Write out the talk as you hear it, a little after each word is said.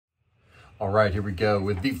All right, here we go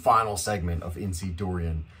with the final segment of C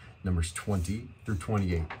Dorian, numbers 20 through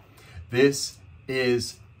 28. This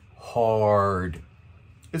is hard.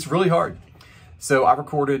 It's really hard. So I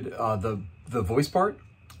recorded the voice part.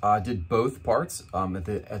 I did both parts.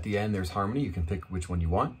 At the end, there's harmony. You can pick which one you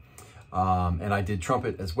want. And I did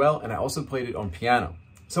trumpet as well. And I also played it on piano.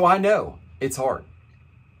 So I know it's hard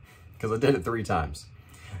because I did it 3 times.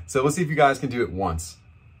 So let's see if you guys can do it once.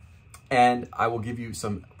 And I will give you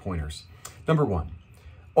some pointers. Number 1,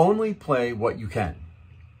 only play what you can.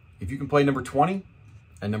 If you can play number 20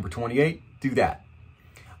 and number 28, do that.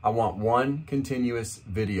 I want one continuous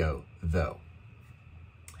video though.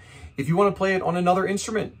 If you want to play it on another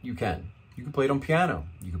instrument, you can. You can play it on piano.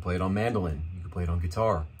 You can play it on mandolin. You can play it on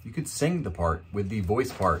guitar. You could sing the part with the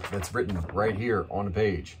voice part that's written right here on the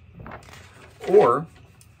page. Or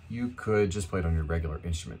you could just play it on your regular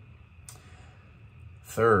instrument.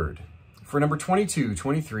 Third, for number 22,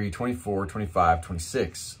 23, 24, 25,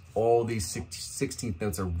 26, all these 16th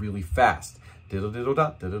notes are really fast. Diddle diddle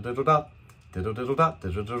dot, diddle diddle dot, diddle diddle dot,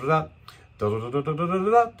 diddle diddle dot, diddle diddle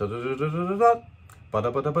dot, diddle diddle dot, bada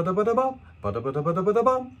bada bada bada bum, bada bada bada bada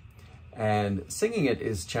bum. And singing it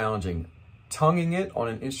is challenging. Tonguing it on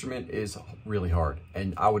an instrument is really hard,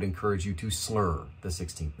 and I would encourage you to slur the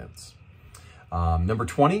 16th notes. Number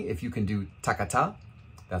 20, if you can do takata,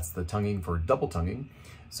 that's the tonguing for double tonguing.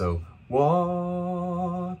 So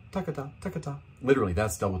wa takata takata. Literally,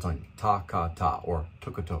 that's double tonguing. Ta-ka-ta or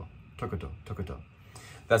tukato, tukato, tukato.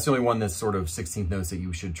 That's the only one that's sort of 16th notes that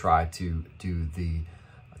you should try to do the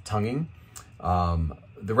tonguing.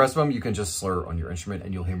 The rest of them, you can just slur on your instrument,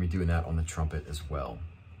 and you'll hear me doing that on the trumpet as well.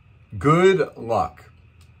 Good luck.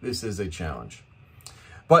 This is a challenge.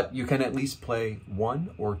 But you can at least play 1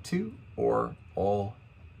 or 2 or all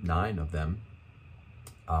 9 of them,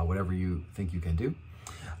 whatever you think you can do.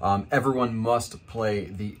 Everyone must play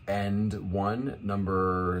the end one,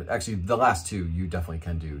 actually the last 2 you definitely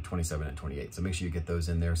can do, 27 and 28. So make sure you get those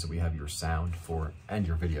in there so we have your sound and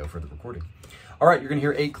your video for the recording. All right, you're gonna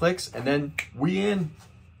hear 8 clicks and then we in.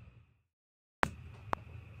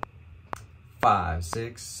 5,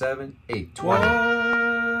 6, 7, 8, 20.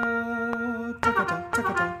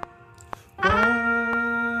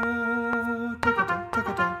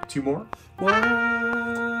 2 more.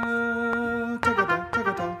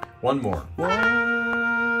 1 more.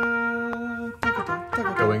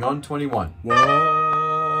 Going on 21.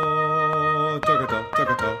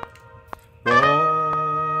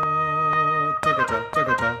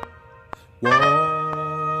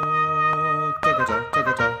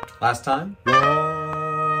 Last time.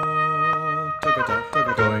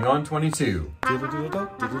 Going on 22.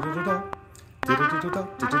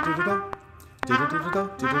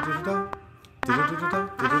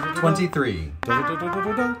 23.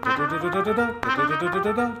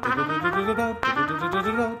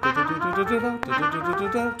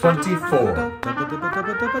 24. 25.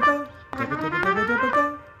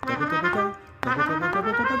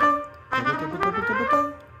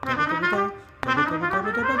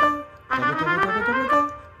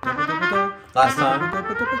 Last time.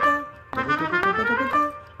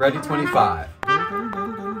 Ready, 25.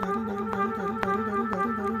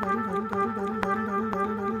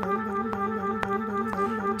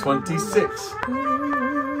 26.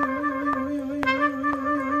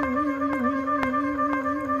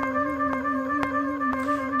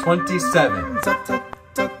 27.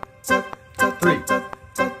 3.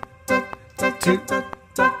 2.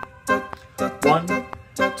 1.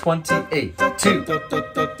 28. 2.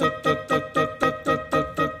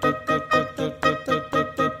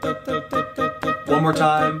 One more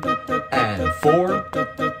time. And 4.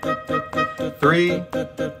 3.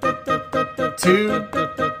 2.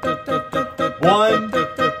 1.